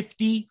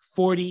 50,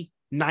 40,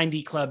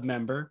 90 club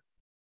member,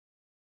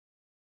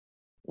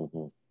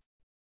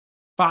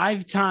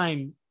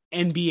 5-time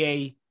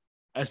NBA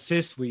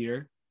assist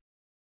leader.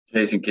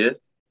 Jason Kidd?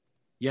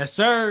 Yes,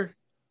 sir.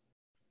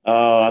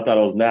 Oh, I thought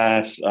it was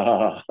Nash.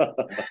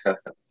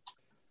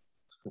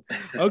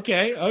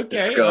 Okay.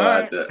 Let's go All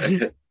out right.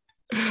 there.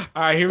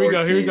 All right, here we go.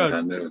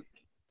 I knew.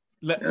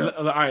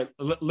 All right,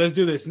 let's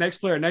do this. Next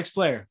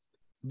player.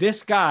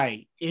 This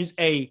guy is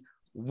a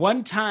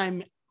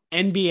 1-time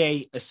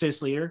NBA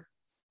assist leader.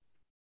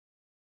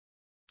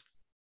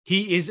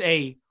 He is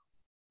a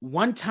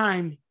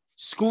 1-time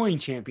scoring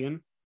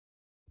champion.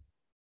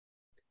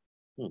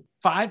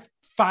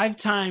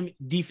 5-time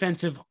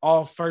defensive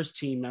all first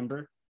team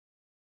member.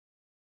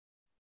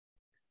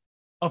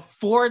 A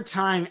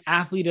 4-time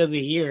athlete of the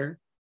year.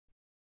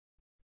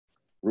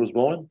 Bruce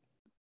Bowen?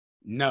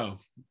 No,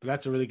 but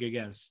that's a really good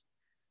guess.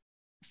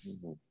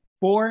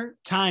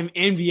 4-time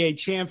NBA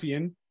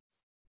champion.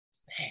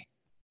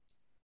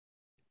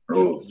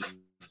 Oh.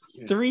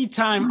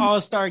 3-time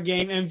All-Star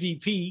Game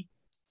MVP.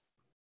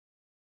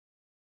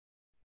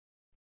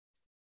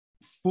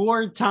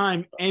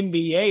 4-time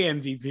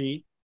NBA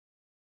MVP.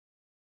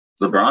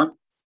 LeBron?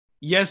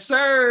 Yes,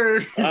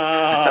 sir.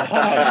 That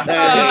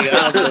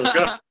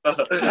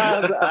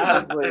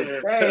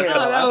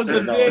was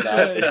a big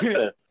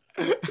one.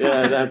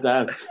 Yeah,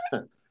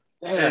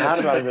 damn, how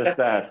did I miss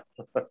that?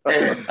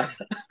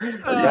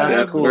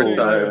 That's cool.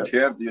 4-time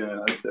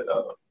champion. I said,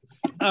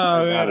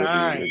 Oh, man. All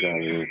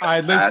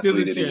right, let's do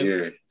this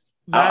here.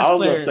 I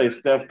was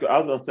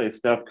gonna say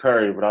Steph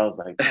Curry, but I was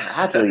like,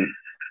 athlete.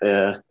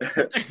 Yeah.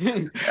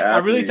 I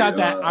really thought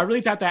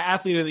that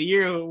athlete of the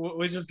year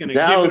was just gonna.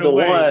 That give was it the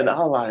away. one. I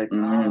was like,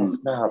 oh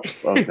snap.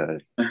 Okay.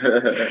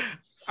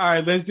 All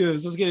right, let's do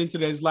this. Let's get into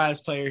this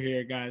last player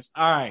here, guys.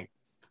 All right.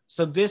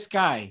 So this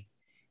guy,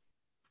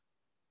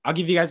 I'll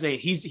give you guys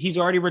he's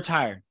already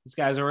retired. This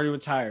guy's already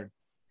retired.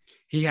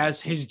 He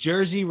has his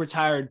jersey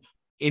retired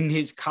in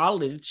his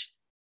college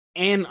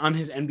and on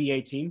his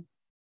NBA team.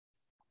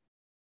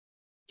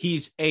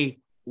 He's a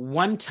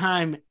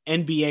 1-time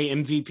NBA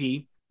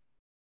MVP,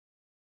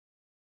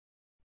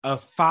 a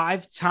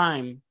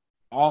 5-time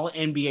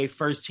All-NBA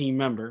first team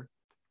member,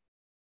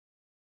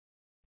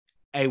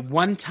 a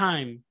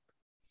 1-time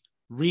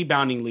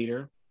rebounding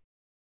leader,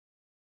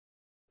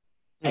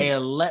 a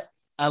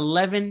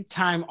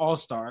 11-time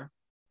All-Star.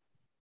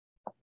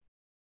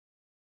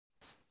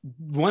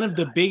 One of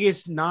the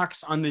biggest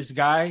knocks on this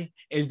guy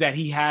is that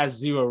he has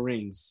 0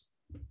 rings.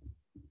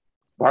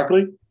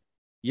 Barkley?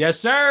 Yes,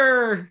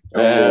 sir.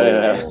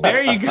 Yeah.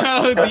 There you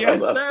go. Yes,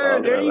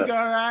 sir. There you go,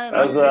 Ryan.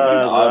 That's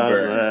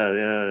Auburn.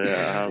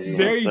 yeah.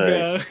 There you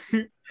go.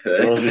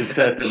 Those when he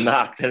said the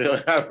knock and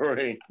it have a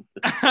ring.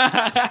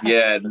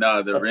 Yeah,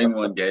 no, the ring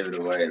one gave it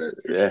away.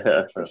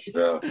 Yeah, for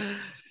sure.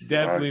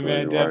 Definitely,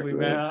 man. Definitely,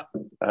 man.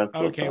 That's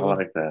okay, well,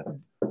 like that.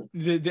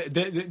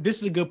 This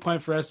is a good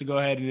point for us to go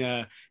ahead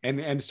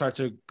and start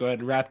to go ahead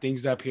and wrap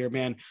things up here,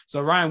 man.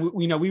 So Ryan,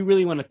 we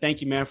really want to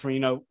thank you, man, for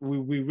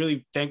we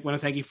really want to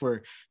thank you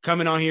for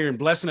coming on here and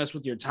blessing us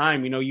with your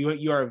time.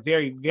 You are a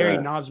very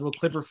knowledgeable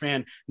Clipper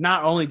fan,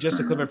 not only just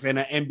a Clipper fan,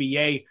 an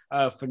NBA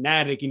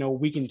fanatic.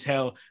 We can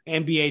tell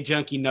NBA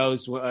junkie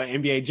knows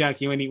NBA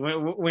junkie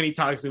when he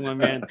talks to one,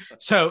 man.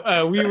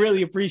 So we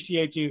really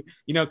appreciate you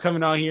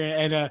coming on here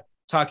and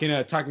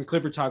talking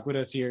Clipper talk with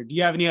us here. Do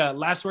you have any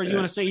last words you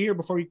want to say here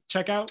before we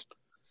check out?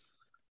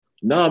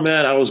 No,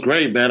 man, I was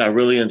great, man. I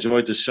really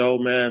enjoyed the show,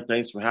 man.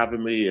 Thanks for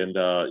having me and,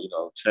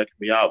 check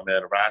me out,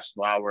 man.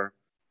 Rational Hour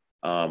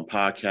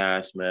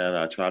podcast, man.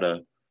 I try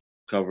to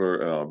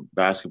cover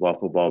basketball,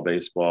 football,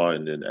 baseball,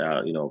 and then,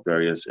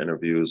 various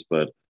interviews.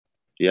 But,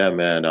 yeah,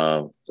 man,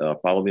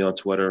 follow me on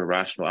Twitter,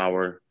 Rational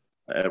Hour,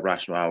 at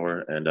Rational Hour.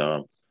 And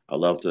I'd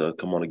love to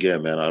come on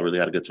again, man. I really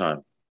had a good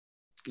time.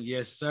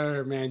 Yes,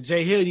 sir, man.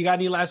 Jay Hill, you got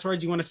any last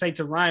words you want to say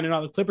to Ryan and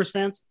all the Clippers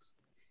fans?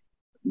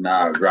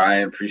 Nah,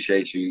 Ryan,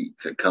 appreciate you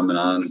coming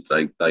on.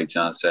 Like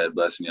John said,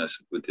 blessing us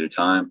with your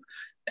time.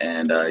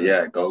 And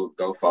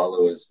go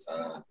follow his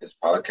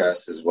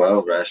podcast as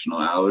well, Rational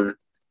Hour.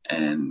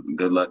 And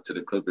good luck to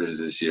the Clippers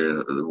this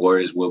year. The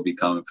Warriors will be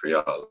coming for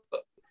y'all.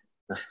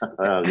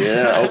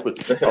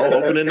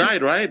 Opening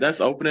night, right? That's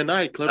opening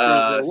night.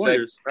 Clippers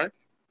Warriors, right?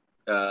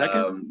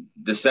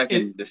 The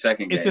second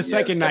game. It's the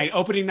second night.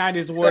 Opening night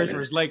is Warriors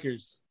versus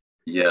Lakers.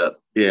 Yeah.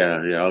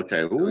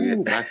 Okay.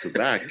 Ooh, back to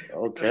back.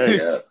 Okay.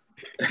 Yeah.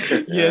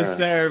 Yes,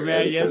 sir,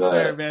 man. Yes,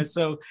 sir, man.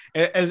 So,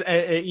 as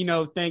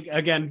thank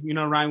again,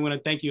 Ryan, want to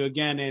thank you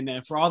again,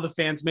 and for all the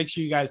fans, make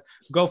sure you guys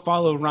go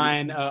follow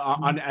Ryan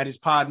at his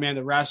pod, man,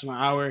 the Rational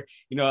Hour.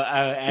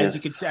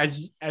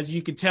 As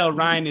you can tell,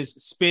 Ryan is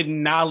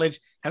spitting knowledge,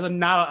 has a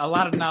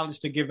lot of knowledge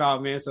to give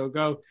out, man. So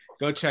go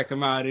check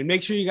him out, and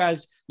make sure you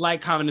guys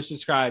like, comment, and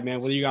subscribe,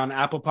 man. Whether you're on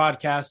Apple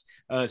Podcasts,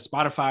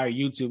 Spotify, or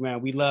YouTube,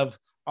 man, we love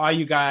all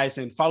you guys,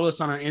 and follow us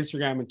on our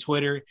Instagram and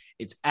Twitter.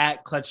 It's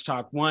at Clutch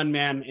Talk 1,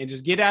 man, and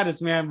just get at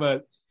us, man.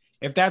 But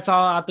if that's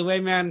all out the way,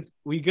 man,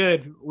 we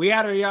good. We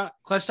out here,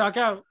 Clutch Talk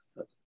out.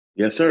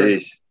 Yes, sir.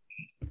 Peace.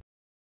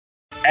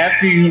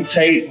 After you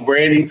take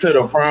Brandy to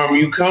the prom,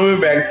 you coming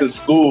back to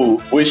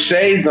school with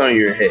shades on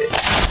your head.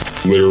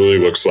 Literally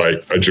looks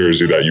like a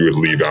jersey that you would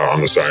leave out on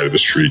the side of the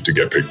street to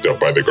get picked up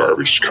by the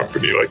garbage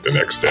company like the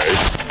next day.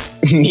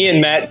 Me and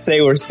Matt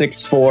say we're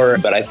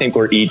 6'4", but I think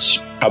we're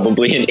each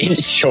probably an inch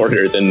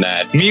shorter than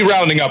that. Me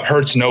rounding up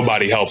hurts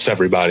nobody, helps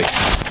everybody.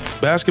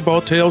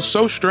 Basketball tales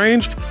so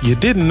strange, you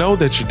didn't know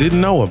that you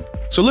didn't know them.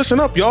 So listen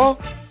up, y'all.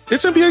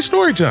 It's NBA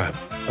Storytime,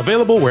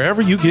 available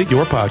wherever you get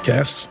your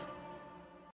podcasts.